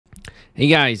Hey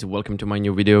guys, welcome to my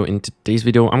new video. In today's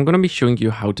video, I'm going to be showing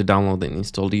you how to download and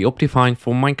install the OptiFine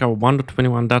for Minecraft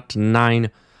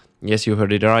 1.21.9. Yes, you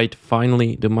heard it right.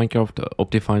 Finally, the Minecraft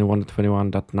OptiFine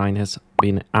 1.21.9 has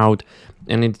been out.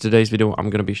 And in today's video, I'm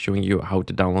going to be showing you how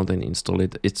to download and install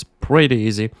it. It's pretty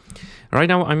easy. Right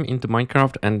now, I'm into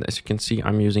Minecraft, and as you can see,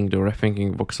 I'm using the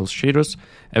Rethinking Voxel Shaders.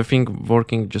 Everything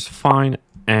working just fine.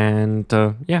 And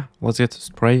yeah, let's get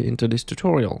straight into this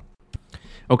tutorial.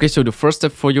 Okay, so the first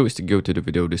step for you is to go to the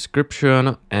video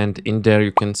description, and in there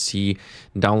you can see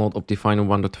download OptiFine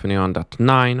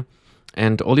 1.21.9,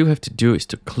 and all you have to do is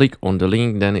to click on the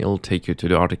link, then it'll take you to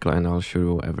the article and I'll show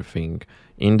you everything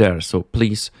in there. So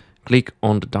please click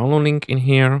on the download link in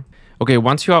here. Okay,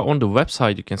 once you are on the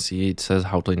website, you can see it says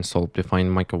how to install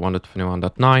OptiFine Minecraft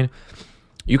 1.21.9.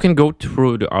 You can go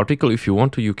through the article if you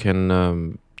want to. You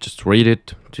can just read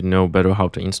it to know better how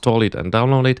to install it and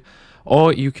download it.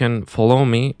 Or you can follow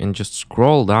me and just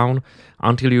scroll down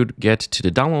until you get to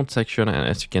the download section, and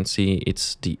as you can see,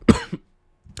 it's the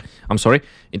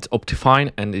it's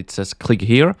OptiFine, and it says click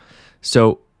here.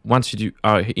 So once you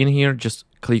are in here, just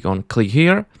click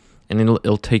here, and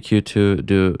it'll take you to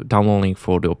the download link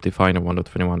for the OptiFine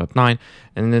 1.21.9,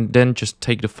 and then just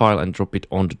take the file and drop it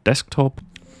on the desktop.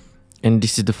 And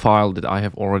this is the file that I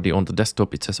have already on the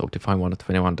desktop. It says OptiFine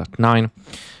 1.21.9.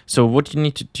 So what you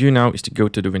need to do now is to go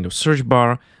to the Windows search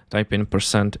bar, type in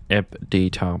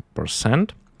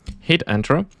 %appdata%, hit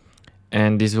enter,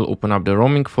 and this will open up the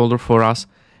roaming folder for us.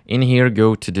 In here,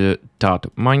 go to the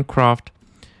 .minecraft,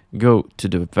 go to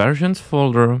the versions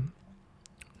folder.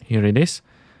 Here it is,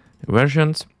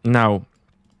 versions. Now,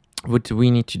 what we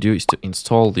need to do is to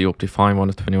install the OptiFine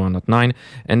 1.21.9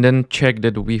 and then check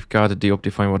that we've got the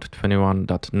OptiFine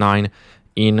 1.21.9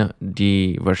 in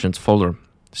the versions folder.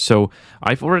 So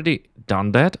I've already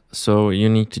done that. So you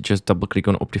need to just double click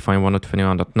on OptiFine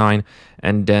 1.21.9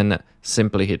 and then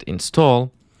simply hit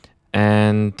install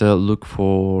and look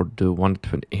for the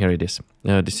 1.20. Here it is.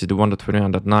 This is the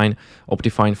 1.21.9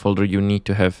 OptiFine folder. You need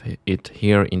to have it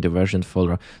here in the versions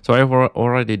folder. So I've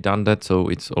already done that. So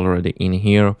it's already in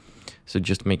here. So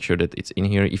just make sure that it's in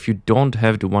here. If you don't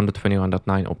have the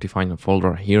 1.21.9 OptiFine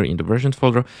folder here in the versions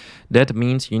folder, that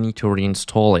means you need to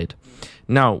reinstall it.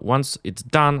 Now, once it's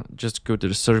done, just go to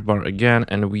the search bar again,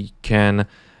 and we can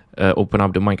open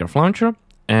up the Minecraft launcher.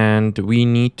 And we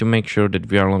need to make sure that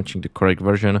we are launching the correct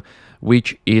version,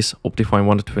 which is OptiFine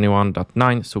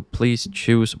 1.21.9. So please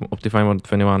choose OptiFine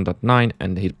 1.21.9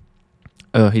 and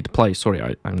hit play. Sorry,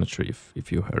 I'm not sure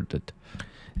if you heard that.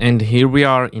 And here we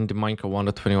are in the Minecraft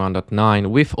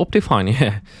 1.21.9 with OptiFine.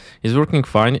 Yeah, it's working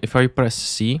fine. If I press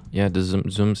C, yeah, the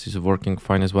zooms is working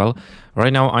fine as well.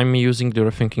 Right now I'm using the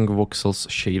Rethinking Voxels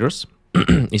Shaders.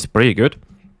 It's pretty good.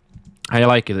 I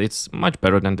like it. It's much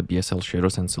better than the BSL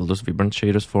Shaders and Sildur's Vibrant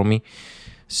Shaders for me.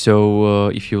 So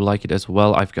if you like it as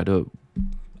well, I've got a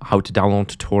how to download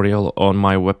tutorial on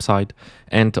my website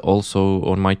and also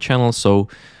on my channel. So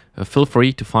feel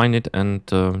free to find it and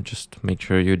just make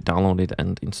sure you download it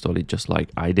and install it just like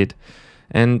I did.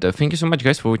 And thank you so much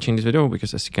guys for watching this video,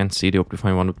 because as you can see, the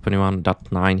OptiFine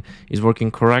 1.21.9 is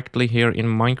working correctly here in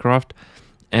Minecraft.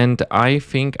 And I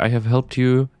think I have helped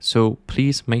you, so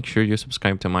please make sure you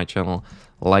subscribe to my channel,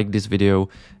 like this video,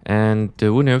 and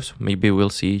who knows, maybe we'll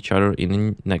see each other in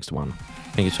the next one.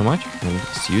 Thank you so much, and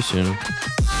see you soon.